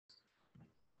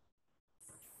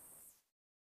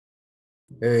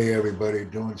Hey, everybody,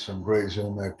 doing some great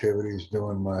Zoom activities,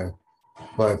 doing my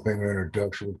five-finger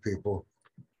introduction with people.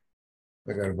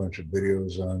 I got a bunch of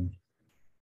videos on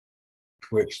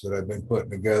Twitch that I've been putting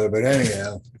together. But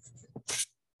anyhow,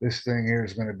 this thing here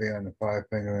is going to be on the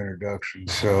five-finger introduction.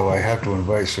 So I have to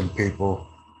invite some people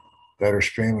that are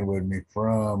streaming with me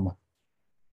from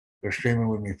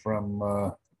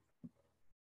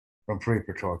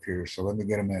Freeper Talk here. So let me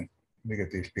get them in. Let me get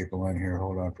these people in here.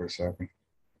 Hold on for a second.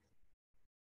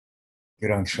 Get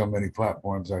on so many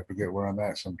platforms, I forget where I'm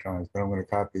at sometimes, but I'm going to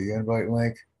copy the invite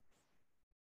link.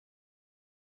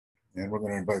 And we're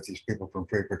going to invite these people from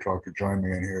Freeper Talk to join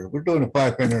me in here. We're doing a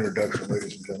five-finger introduction,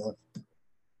 ladies and gentlemen.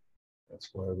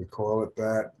 That's why we call it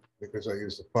that, because I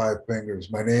use the five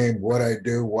fingers. My name, what I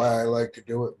do, why I like to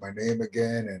do it, my name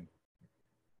again, and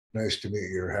nice to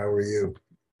meet you. How are you?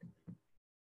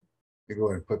 You go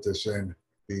ahead and put this in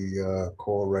the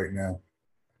call right now.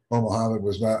 Mohammed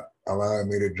was not allowing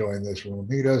me to join this room.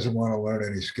 He doesn't want to learn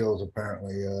any skills,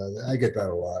 apparently. I get that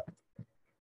a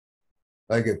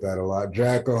lot.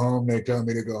 Jack, go home. They tell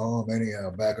me to go home.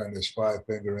 Anyhow, back on this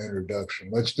five-finger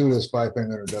introduction. Let's do this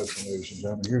five-finger introduction, ladies and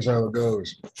gentlemen. Here's how it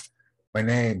goes. My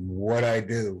name, what I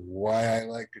do, why I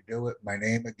like to do it, my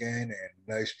name again, and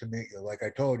nice to meet you, like I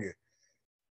told you.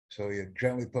 So you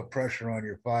gently put pressure on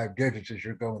your 5 digits as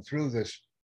you're going through this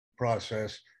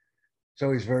process. It's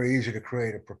always very easy to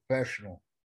create a professional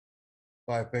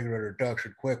five-finger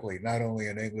introduction quickly, not only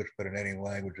in English, but in any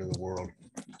language of the world.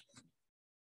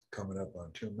 Coming up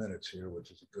on 2 minutes here,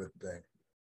 which is a good thing.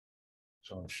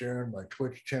 So I'm sharing my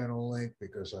Twitch channel link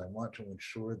because I want to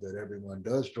ensure that everyone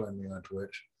does join me on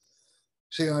Twitch.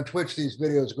 See, on Twitch, these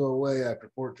videos go away after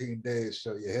 14 days.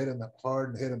 So you hit them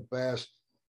hard and hit them fast,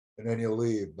 and then you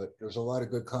leave. But there's a lot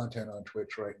of good content on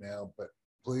Twitch right now. But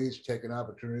please take an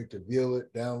opportunity to view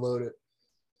it, download it,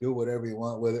 do whatever you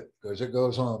want with it, because it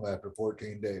goes home after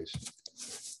 14 days.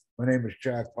 My name is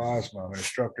Jack Bosma. I'm an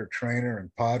instructor, trainer,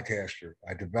 and podcaster.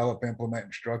 I develop, implement,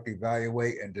 instruct,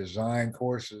 evaluate, and design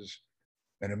courses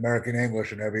in American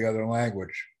English and every other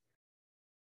language.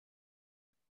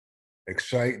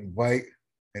 Excite, invite,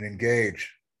 and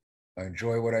engage. I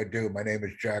enjoy what I do. My name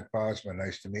is Jack Bosma.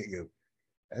 Nice to meet you.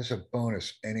 As a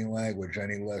bonus, any language,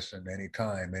 any lesson,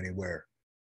 anytime, anywhere.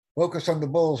 Focus on the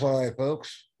bullseye,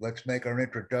 folks. Let's make our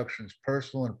introductions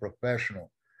personal and professional.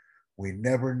 We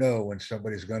never know when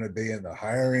somebody's going to be in the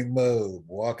hiring mode,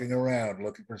 walking around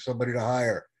looking for somebody to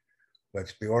hire.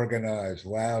 Let's be organized,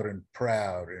 loud, and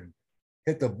proud, and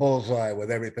hit the bullseye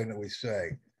with everything that we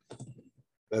say.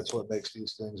 That's what makes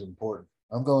these things important.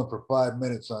 I'm going for 5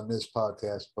 minutes on this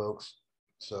podcast, folks.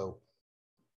 So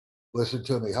listen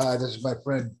to me. Hi, this is my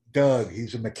friend Doug.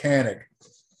 He's a mechanic.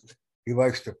 He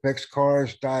likes to fix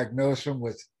cars, diagnose them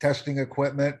with testing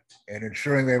equipment, and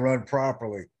ensuring they run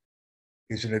properly.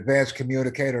 He's an advanced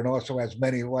communicator and also has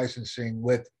many licensing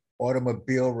with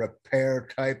automobile repair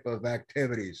type of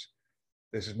activities.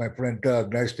 This is my friend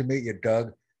Doug. Nice to meet you,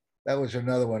 Doug. That was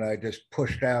another one I just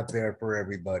pushed out there for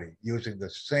everybody using the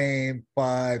same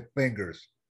 5 fingers.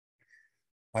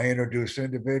 I introduce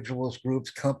individuals,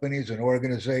 groups, companies, and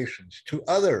organizations to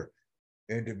other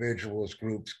individuals,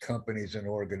 groups, companies, and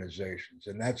organizations.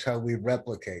 And that's how we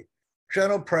replicate.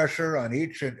 Gentle pressure on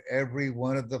each and every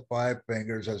one of the 5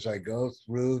 fingers as I go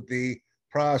through the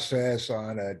process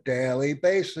on a daily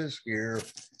basis here,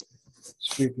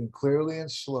 speaking clearly and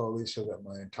slowly so that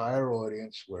my entire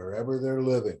audience, wherever they're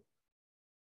living,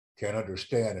 can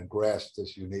understand and grasp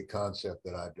this unique concept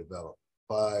that I've developed.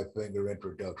 5-finger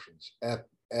introductions,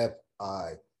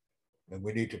 FFI. And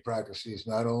we need to practice these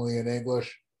not only in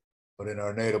English, but in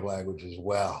our native language as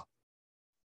well,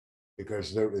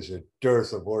 because there is a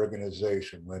dearth of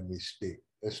organization when we speak,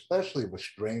 especially with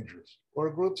strangers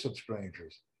or groups of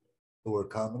strangers who are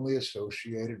commonly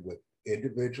associated with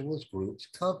individuals, groups,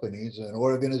 companies, and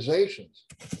organizations.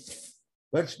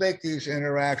 Let's make these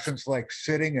interactions like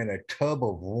sitting in a tub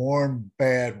of warm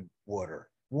bath water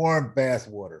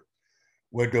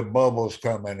with the bubbles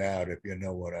coming out, if you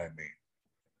know what I mean.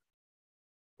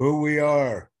 Who we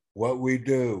are, what we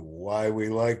do, why we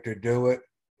like to do it,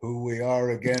 who we are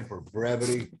again for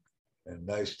brevity, and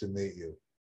nice to meet you.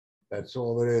 That's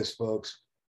all it is, folks.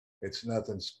 It's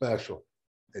nothing special.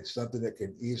 It's something that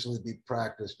can easily be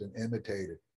practiced and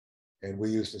imitated. And we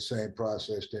use the same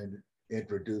process to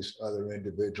introduce other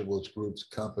individuals, groups,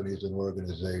 companies, and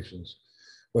organizations.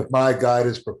 With my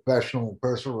guidance, professional and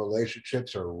personal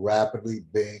relationships are rapidly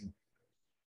being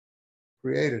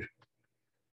created.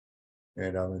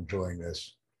 And I'm enjoying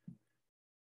this.